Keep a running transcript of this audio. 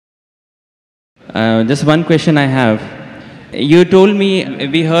Just one question I have. You told me,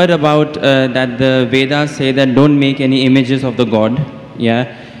 we heard about that the Vedas say that don't make any images of the God.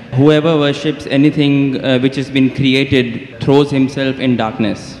 Yeah. Whoever worships anything which has been created throws himself in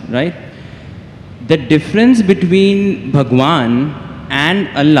darkness, right? The difference between Bhagwan and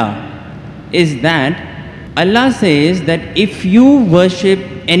Allah is that Allah says that if you worship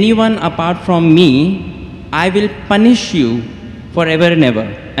anyone apart from me, I will punish you forever and ever,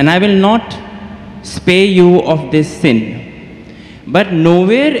 and I will not spare you of this sin. But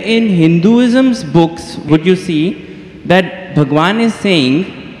nowhere in Hinduism's books would you see that Bhagwan is saying,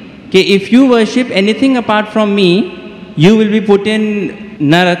 okay, if you worship anything apart from me, you will be put in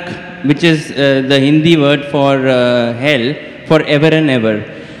Narak, which is the Hindi word for hell, forever and ever.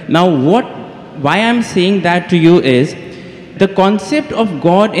 Now why I'm saying that to you is, the concept of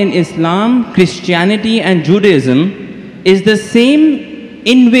God in Islam, Christianity and Judaism is the same,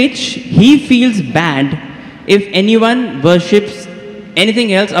 in which he feels bad if anyone worships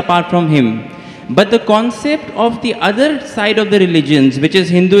anything else apart from him. But the concept of the other side of the religions, which is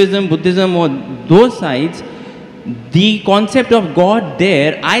Hinduism, Buddhism, or those sides, the concept of God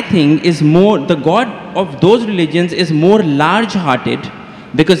there, I think, is more, the God of those religions is more large-hearted,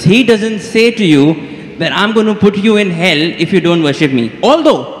 because he doesn't say to you that I'm going to put you in hell if you don't worship me.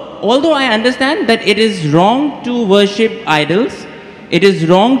 Although I understand that it is wrong to worship idols, it is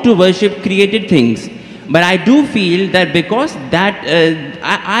wrong to worship created things. But I do feel that because that,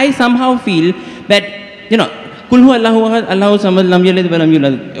 I somehow feel that, you know, Kulhu Allahu Ahad, Allahu Samad, Lam Yalid wa Lam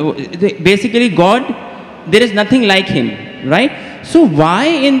Yulad. Basically, God, there is nothing like him, right? So why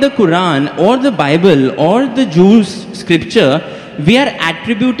in the Quran or the Bible or the Jews' scripture, we are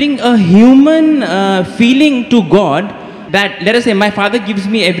attributing a human feeling to God, that, let us say, my father gives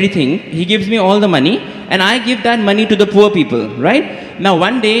me everything, he gives me all the money, and I give that money to the poor people, right? Now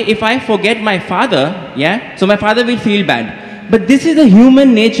one day, if I forget my father, yeah, so my father will feel bad. But this is a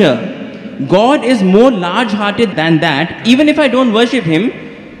human nature. God is more large-hearted than that. Even if I don't worship him,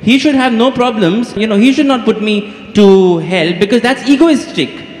 he should have no problems. You know, he should not put me to hell, because that's egoistic.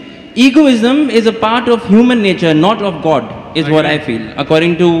 Egoism is a part of human nature, not of God, is what I feel,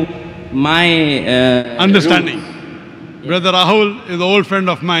 according to my understanding. rules. Brother Rahul is an old friend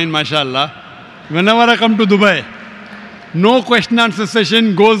of mine, mashallah. Whenever I come to Dubai, no question answer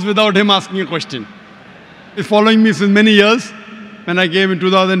session goes without him asking a question. He's following me since many years. When I came in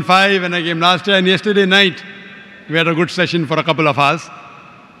 2005, when I came last year, and yesterday night, we had a good session for a couple of hours.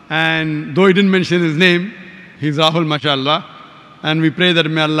 And though he didn't mention his name, he's Rahul, mashallah. And we pray that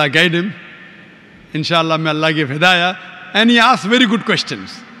may Allah guide him. Inshallah, may Allah give hidayah. And he asks very good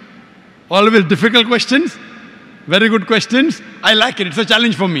questions. Always difficult questions, very good questions. I like it. It's a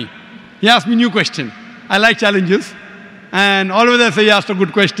challenge for me. He asked me new question. I like challenges. And always I say he asked a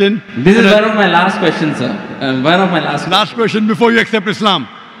good question. This is one of my last questions, sir. One of my last questions. Last question before you accept Islam.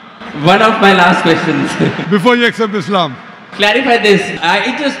 One of my last questions. Before you accept Islam. Clarify this.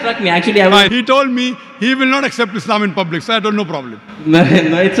 It just struck me. Actually, He told me he will not accept Islam in public, so I don't know problem. No,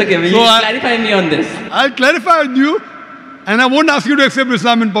 it's okay. Will you clarify me on this? I'll clarify with you, and I won't ask you to accept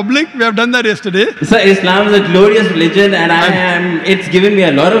Islam in public. We have done that yesterday. So Islam is a glorious religion, and it's given me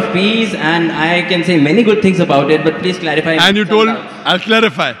a lot of peace, and I can say many good things about it, but please clarify. And you told, I'll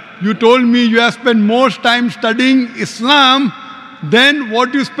clarify. You told me you have spent more time studying Islam than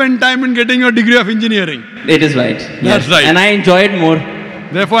what you spend time in getting your degree of engineering. It is right. That's right. And I enjoy it more.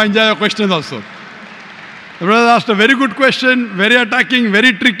 Therefore, I enjoy your questions also. The brother asked a very good question, very attacking,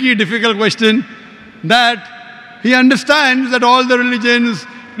 very tricky, difficult question, that he understands that all the religions,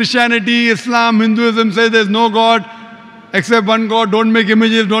 Christianity, Islam, Hinduism, say there's no God except one God, don't make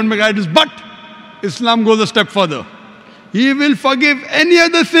images, don't make idols. But Islam goes a step further. He will forgive any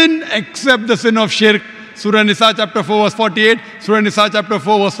other sin except the sin of shirk. Surah Nisa chapter 4 verse 48, Surah Nisa chapter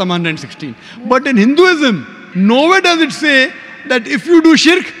 4 verse 116. But in Hinduism, nowhere does it say that if you do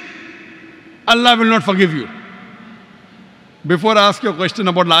shirk, Allah will not forgive you. Before I ask you a question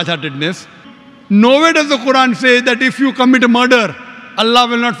about large-heartedness, nowhere does the Quran say that if you commit a murder, Allah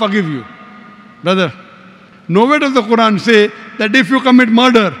will not forgive you. Brother, nowhere does the Quran say that if you commit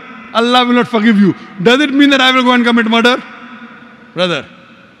murder, Allah will not forgive you. Does it mean that I will go and commit murder? Brother.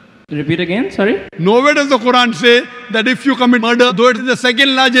 Repeat again, sorry? Nowhere does the Quran say that if you commit murder, though it is the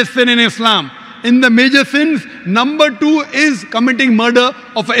second largest sin in Islam, in the major sins, number 2 is committing murder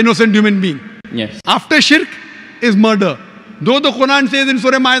of an innocent human being. Yes. After shirk is murder. Though the Quran says in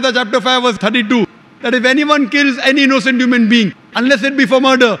Surah Ma'idah chapter 5 verse 32, that if anyone kills any innocent human being, unless it be for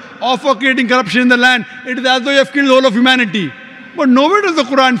murder or for creating corruption in the land, it is as though you have killed the whole of humanity. But nowhere does the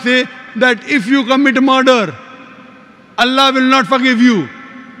Quran say that if you commit murder, Allah will not forgive you.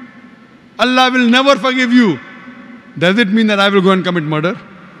 Allah will never forgive you. Does it mean that I will go and commit murder?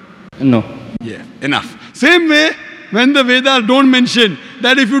 No. Yeah, enough. Same way, when the Vedas don't mention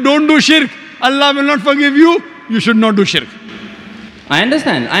that if you don't do shirk, Allah will not forgive you, you should not do shirk. I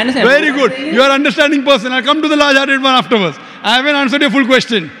understand. Very good. You are an understanding person. I'll come to the large-hearted one afterwards. I haven't answered your full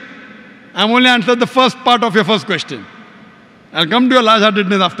question. I've only answered the first part of your first question. I'll come to your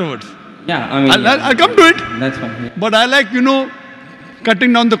large-heartedness afterwards. Yeah, I mean... I'll come to it. That's fine. Yeah. But I like,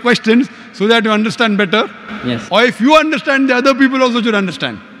 cutting down the questions so that you understand better. Yes. Or if you understand, the other people also should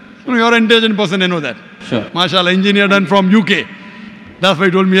understand. You're an intelligent person, I know that. Sure. MashaAllah, engineer done from UK. That's what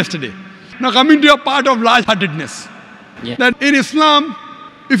he told me yesterday. Now coming to your part of large-heartedness. Yeah. That in Islam,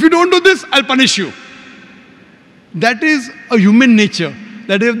 if you don't do this, I'll punish you. That is a human nature.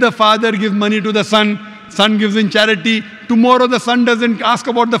 That if the father gives money to the son, son gives in charity, tomorrow the son doesn't ask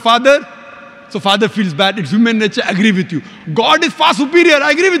about the father, so father feels bad. It's human nature, I agree with you. God is far superior,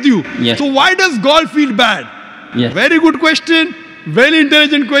 I agree with you. Yes. So why does God feel bad? Yes. Very good question, very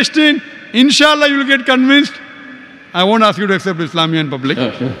intelligent question. Inshallah, you will get convinced. I won't ask you to accept Islam in public.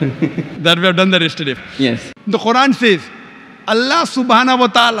 Sure. That we have done that yesterday. Yes. The Quran says, Allah subhanahu wa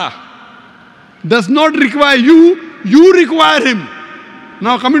ta'ala does not require you, you require him.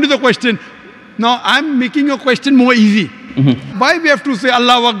 Now coming to the question. Now I'm making your question more easy. Why we have to say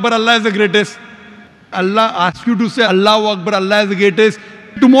Allahu Akbar, Allah is the greatest? Allah asks you to say Allahu Akbar, Allah is the greatest.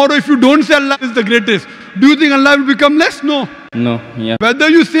 Tomorrow if you don't say Allah is the greatest, do you think Allah will become less? No. No, yeah. Whether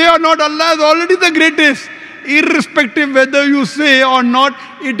you say or not, Allah is already the greatest. Irrespective whether you say or not,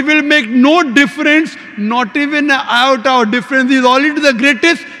 it will make no difference, not even an iota of difference. He is already the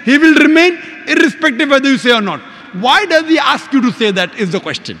greatest. He will remain irrespective whether you say or not. Why does he ask you to say that is the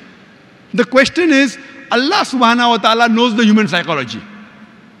question. The question is, Allah subhanahu wa ta'ala knows the human psychology.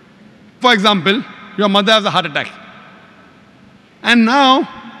 For example, your mother has a heart attack. And now,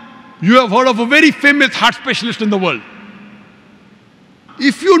 you have heard of a very famous heart specialist in the world.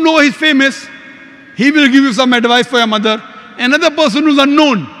 If you know he's famous, he will give you some advice for your mother. Another person who's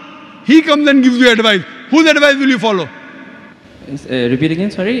unknown, he comes and gives you advice. Whose advice will you follow? Repeat again,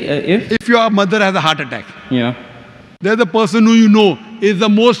 sorry. If your mother has a heart attack, yeah, there's a person who you know is the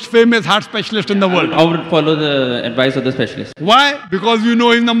most famous heart specialist in the world. I would follow the advice of the specialist. Why? Because you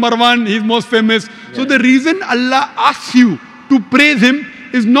know he's number one, he's most famous. Yeah. So the reason Allah asks you to praise him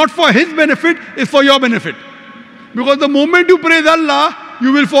is not for his benefit, it's for your benefit. Because the moment you praise Allah,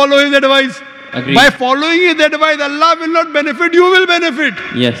 you will follow his advice. Agreed. By following his advice, Allah will not benefit, you will benefit.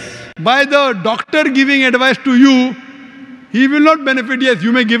 Yes. By the doctor giving advice to you, he will not benefit. Yes,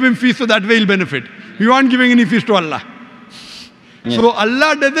 you may give him fees so that way he'll benefit. You aren't giving any fees to Allah. Yes. So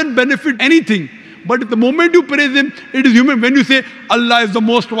Allah doesn't benefit anything. But the moment you praise him, it is human. When you say, Allah is the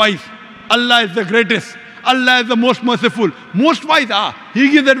most wise, Allah is the greatest, Allah is the most merciful. Most wise,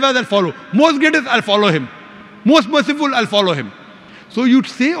 he gives advice, I'll follow. Most greatest, I'll follow him. Most merciful, I'll follow him. So you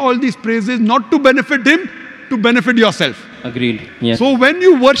say all these praises not to benefit him, to benefit yourself. Agreed. Yes. So when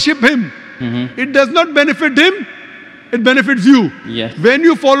you worship him, it does not benefit him, it benefits you. Yes. When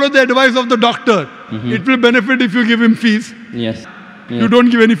you follow the advice of the doctor, it will benefit if you give him fees. Yes. You don't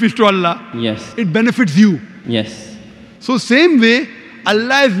give any fees to Allah. Yes. It benefits you. Yes. So same way,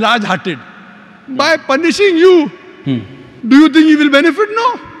 Allah is large-hearted. By punishing you, do you think he will benefit?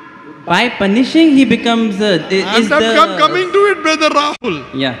 No. By punishing, he becomes I'm coming to it, brother Rahul.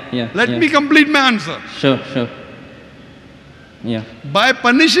 Yeah. Let me complete my answer. Sure. Yeah. By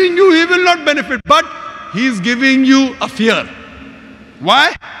punishing you, he will not benefit, but he is giving you a fear.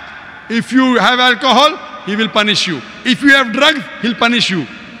 Why? If you have alcohol, he will punish you. If you have drugs, he'll punish you.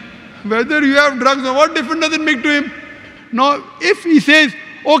 Whether you have drugs or what difference does it make to him? Now, if he says,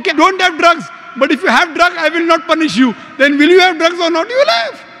 okay, don't have drugs, but if you have drugs, I will not punish you, then will you have drugs or not? You will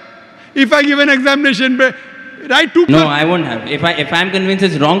have. If I give an examination, write two. No, I won't have. If I'm convinced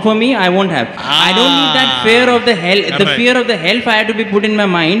it's wrong for me, I won't have. I don't need that fear of the hell. The fear of the hellfire to be put in my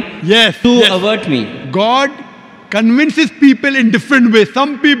mind. To avert me. God convinces people in different ways.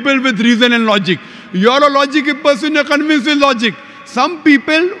 Some people with reason and logic. You're a logical person. You're convinced with logic. Some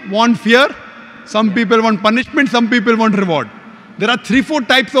people want fear. Some people want punishment. Some people want reward. There are 3-4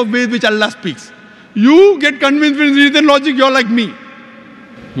 types of ways which Allah speaks. You get convinced with reason and logic. You're like me.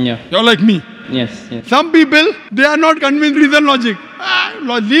 Yeah. You're like me. Yes. Some people, they are not convinced reason logic.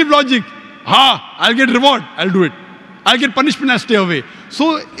 Leave logic. I'll get reward. I'll do it. I'll get punishment. I'll stay away.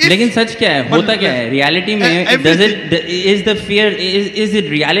 So, लेकिन सच क्या है? होता क्या है? Reality में is the fear is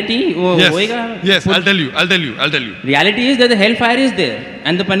it reality? होएगा? Yes. I'll tell you. Reality is that the hellfire is there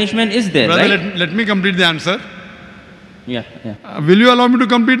and the punishment is there. Brother, right? let me complete the answer. Yeah. Will you allow me to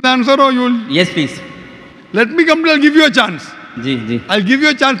complete the answer or you will? Yes, please. Let me complete. I'll give you a chance. Ji. I'll give you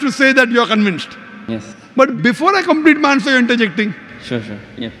a chance to say that you're convinced. Yes. But before I complete my answer, you're interjecting. Sure.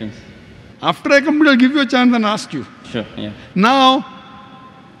 Yeah, please. After I complete, I'll give you a chance and ask you. Sure, yeah. Now,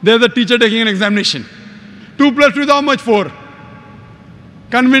 there's a teacher taking an examination. 2 plus 2 is how much? 4.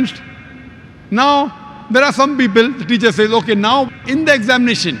 Convinced? Now, there are some people, the teacher says, okay, now in the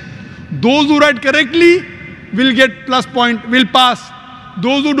examination, those who write correctly will get plus point, will pass.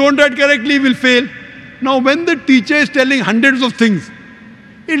 Those who don't write correctly will fail. Now, when the teacher is telling hundreds of things,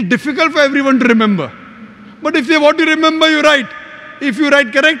 it's difficult for everyone to remember. But if they want to remember, you write. If you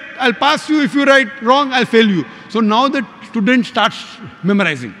write correct, I'll pass you. If you write wrong, I'll fail you. So now the student starts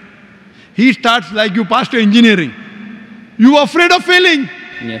memorizing. He starts like you passed your engineering. You are afraid of failing.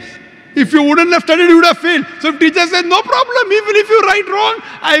 Yes. If you wouldn't have studied, you would have failed. So if teacher says, no problem, even if you write wrong,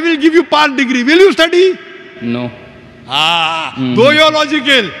 I will give you part degree. Will you study? No. Though you're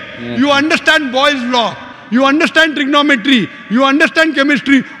logical, Yes. you understand Boyle's law, you understand trigonometry, you understand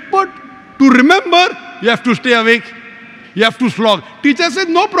chemistry, but to remember, you have to stay awake, you have to slog. Teacher says,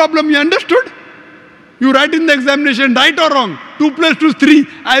 no problem, you understood? You write in the examination, right or wrong, 2 plus 2 is 3,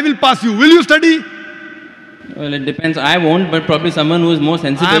 I will pass you. Will you study? Well, it depends. I won't, but probably someone who is more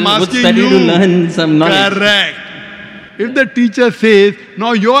sensible I'm would asking study you. to learn some knowledge. Correct. If the teacher says,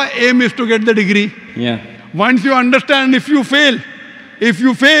 now your aim is to get the degree, Yeah. once you understand, if you fail,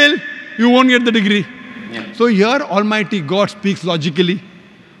 you won't get the degree. Yeah. So here Almighty God speaks logically.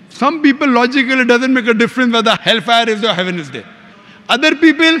 Some people logically it doesn't make a difference whether hellfire is there or heaven is there. Other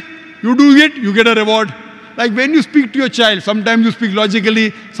people, you do it, you get a reward. Like when you speak to your child, sometimes you speak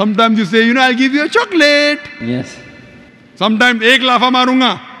logically, sometimes you say, I'll give you a chocolate. Yes. Sometimes, ek lafa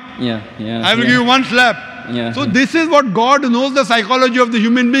marunga. Yeah. I will give you 1 slap. Yeah. So this is what God knows, the psychology of the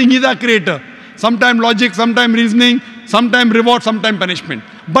human being. He's our creator. Sometimes logic, sometimes reasoning, sometimes reward, sometimes punishment.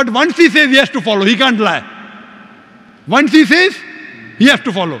 But once he says he has to follow, he can't lie. Once he says, he has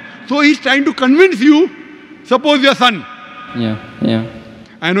to follow. So he's trying to convince you, suppose your son. Yeah.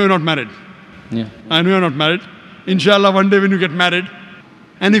 I know you're not married. Yeah. I know you're not married. Inshallah, one day when you get married,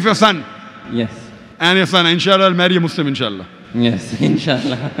 and if your son, Yes. and your son, inshallah, will marry a Muslim, inshallah. Yes.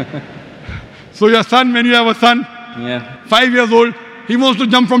 Inshallah. So your son, when you have a son, Yeah. 5 years old, he wants to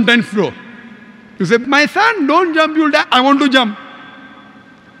jump from 10th floor. You say, my son, don't jump, you'll die. I want to jump.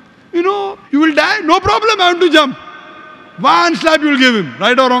 You will die. No problem, I want to jump. 1 slap you will give him,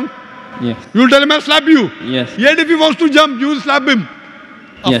 right or wrong? Yes. You will tell him, I'll slap you. Yes. Yet if he wants to jump, you will slap him.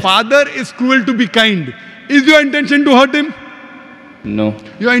 A Yes. father is cruel to be kind. Is your intention to hurt him? No.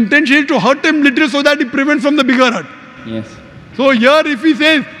 Your intention is to hurt him little so that he prevents from the bigger hurt. Yes. So here if he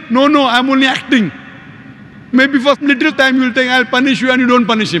says, no, I'm only acting. Maybe for little time you will think, I'll punish you, and you don't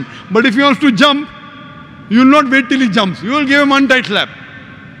punish him. But if he wants to jump, you will not wait till he jumps. You will give him one tight slap.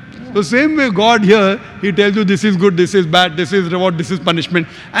 So same way God here, he tells you this is good, this is bad, this is reward, this is punishment.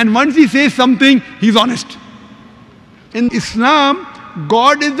 And once he says something, he's honest. In Islam,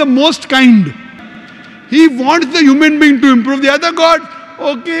 God is the most kind. He wants the human being to improve. The other God,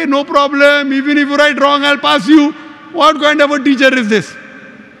 okay, no problem. Even if you write wrong, I'll pass you. What kind of a teacher is this?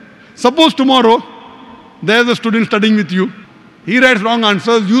 Suppose tomorrow, there's a student studying with you. He writes wrong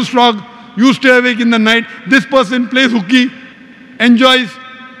answers. You slog. You stay awake in the night. This person plays hooky, enjoys,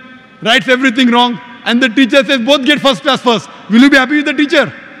 writes everything wrong. And the teacher says, both get first class first. Will you be happy with the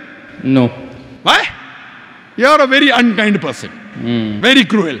teacher? No. Why? You are a very unkind person. Very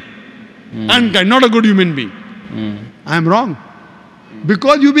cruel. Unkind, not a good human being. I am wrong.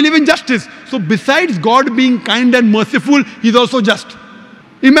 Because you believe in justice. So besides God being kind and merciful, He is also just.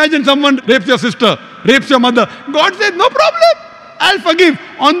 Imagine someone rapes your sister, rapes your mother. God says, no problem. I'll forgive.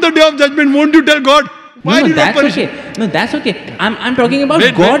 On the day of judgment, won't you tell God, why did you not punish him? No, that's okay. I'm talking about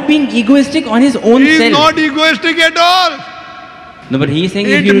Wait. God being egoistic on his own He self. is not egoistic at all. No, but he's saying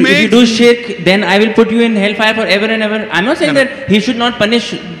It if you makes- do shirk, then I will put you in hellfire forever and ever. I'm not saying that he should not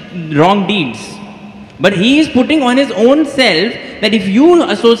punish wrong deeds. But he is putting on his own self that if you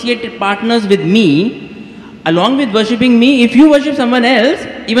associate partners with me, along with worshipping me, if you worship someone else,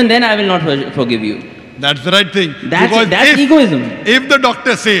 even then I will not forgive you. That's the right thing. That's Because egoism. If the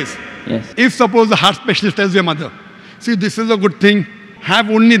doctor says, Yes. if suppose the heart specialist tells your mother, see, this is a good thing,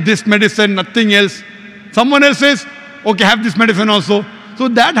 have only this medicine, nothing else. Someone else says, okay, have this medicine also. So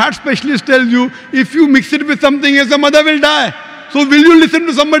that heart specialist tells you, if you mix it with something else, the mother will die. So will you listen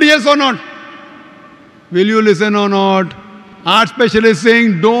to somebody else or not? Will you listen or not? Heart specialist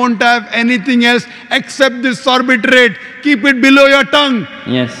saying, don't have anything else except this sorbitrate. Keep it below your tongue.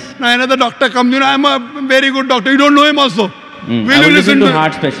 Yes. Now another doctor comes, I'm a very good doctor. You don't know him also. Will I you will listen to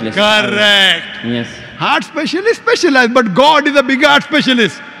heart specialist. Correct. Yes. Heart specialist specialized, but God is a bigger heart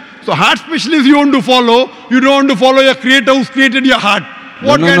specialist. So heart specialist you want to follow, you don't want to follow your creator who's created your heart.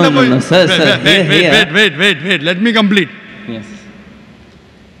 What kind of a... Sir, Wait, let me complete. Yes.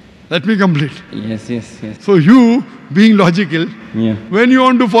 Let me complete. Yes. So you, being logical, Yeah. when you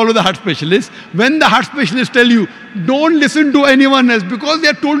want to follow the heart specialist, when the heart specialist tell you, don't listen to anyone else because they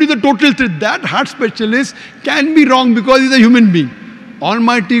have told you the total truth, that heart specialist can be wrong because he's a human being.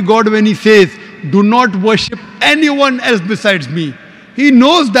 Almighty God, when he says, do not worship anyone else besides me, he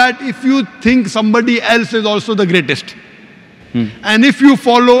knows that if you think somebody else is also the greatest, and if you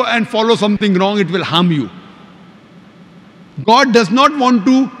follow something wrong, it will harm you. God does not want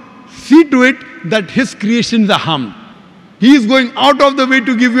to see to it that his creations are harmed. He is going out of the way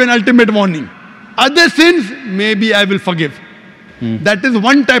to give you an ultimate warning. Other sins, maybe I will forgive. That is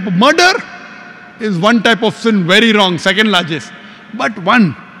one type of murder, is one type of sin, very wrong, second largest. But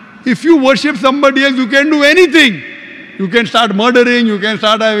one, if you worship somebody else, you can do anything. You can start murdering, you can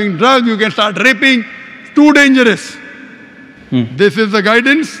start having drugs, you can start raping. It's too dangerous. This is the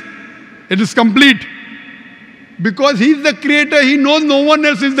guidance. It is complete. Because he is the creator, he knows no one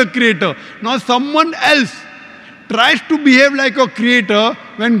else is the creator. Now someone else tries to behave like a creator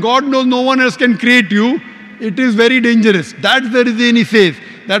when God knows no one else can create you. It is very dangerous. That's the reason he says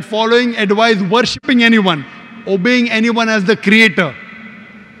that following advice, worshipping anyone, obeying anyone as the creator,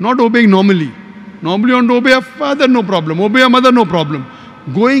 not obeying normally. Normally you want to obey a father, no problem. Obey a mother, no problem.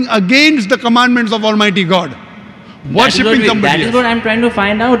 Going against the commandments of Almighty God. Worshipping somebody else. That is what I'm trying to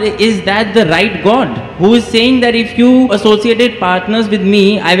find out. Is that the right God? Who is saying that if you associated partners with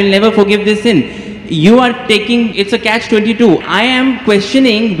me, I will never forgive this sin? You are taking, it's a catch-22. I am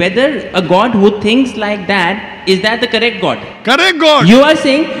questioning whether a God who thinks like that, is that the correct God? Correct God. You are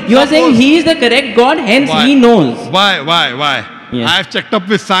saying he is the correct God, hence Why? he knows. Why? Yes. I have checked up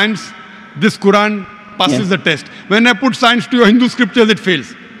with science. This Quran passes the test. When I put science to your Hindu scriptures, it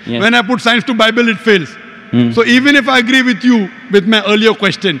fails. Yes. When I put science to Bible, it fails. So even if I agree with you with my earlier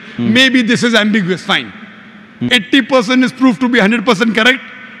question, maybe this is ambiguous, fine. 80% is proved to be 100% correct.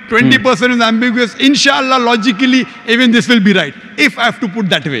 20% is ambiguous. Inshallah, logically, even this will be right. If I have to put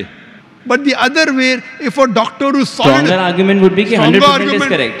that way. But the other way, if a doctor who's solid... Stronger argument would be that 100% is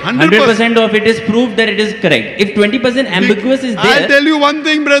correct. 100% of it is proved that it is correct. If 20% ambiguous is there... I'll tell you one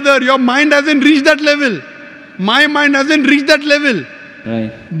thing, brother. Your mind hasn't reached that level. My mind hasn't reached that level.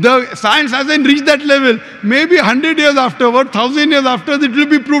 Right. The science hasn't reached that level. Maybe 100 years afterward, 1000 years after, it will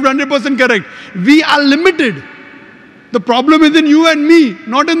be proved 100% correct. We are limited. The problem is in you and me,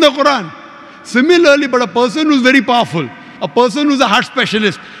 not in the Quran. Similarly, but a person who's very powerful, a person who's a heart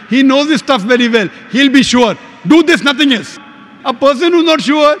specialist, he knows his stuff very well. He'll be sure. Do this, nothing else. A person who's not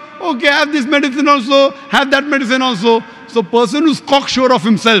sure, okay, have this medicine also, have that medicine also. So person who's cocksure of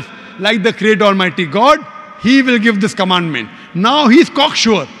himself, like the Creator Almighty God, he will give this commandment. Now he's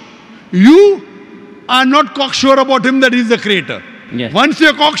cocksure. You are not cocksure about him that he's the creator. Yes. Once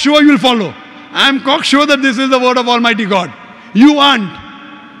you're cocksure, you'll follow. I am cocksure that this is the word of Almighty God. You aren't.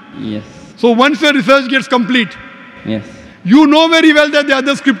 Yes. So once your research gets complete, Yes. you know very well that the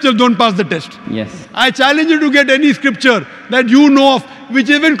other scriptures don't pass the test. Yes. I challenge you to get any scripture that you know of which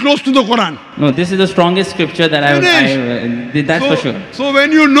is even close to the Quran. No, this is the strongest scripture that that's for sure. So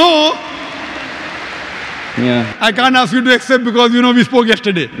when you know, I can't ask you to accept because you know we spoke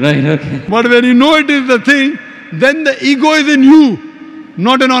yesterday. Right, okay. But when you know it is the thing, then the ego is in you,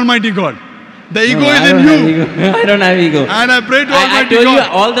 not in Almighty God. The ego is in you. I don't have ego. And I pray to Almighty God. I told you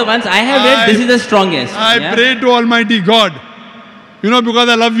all the ones I have read, this is the strongest. I pray to Almighty God. You know, because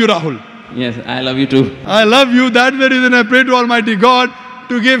I love you, Rahul. Yes, I love you too. I love you. That's the reason I pray to Almighty God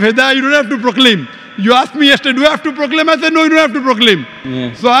to give hidayah. You don't have to proclaim. You asked me yesterday, do I have to proclaim? I said, no, you don't have to proclaim.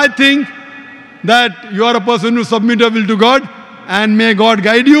 Yeah. So I think that you are a person who submit your will to God, and may God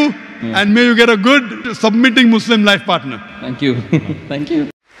guide you, and may you get a good submitting Muslim life partner. Thank you. Thank you.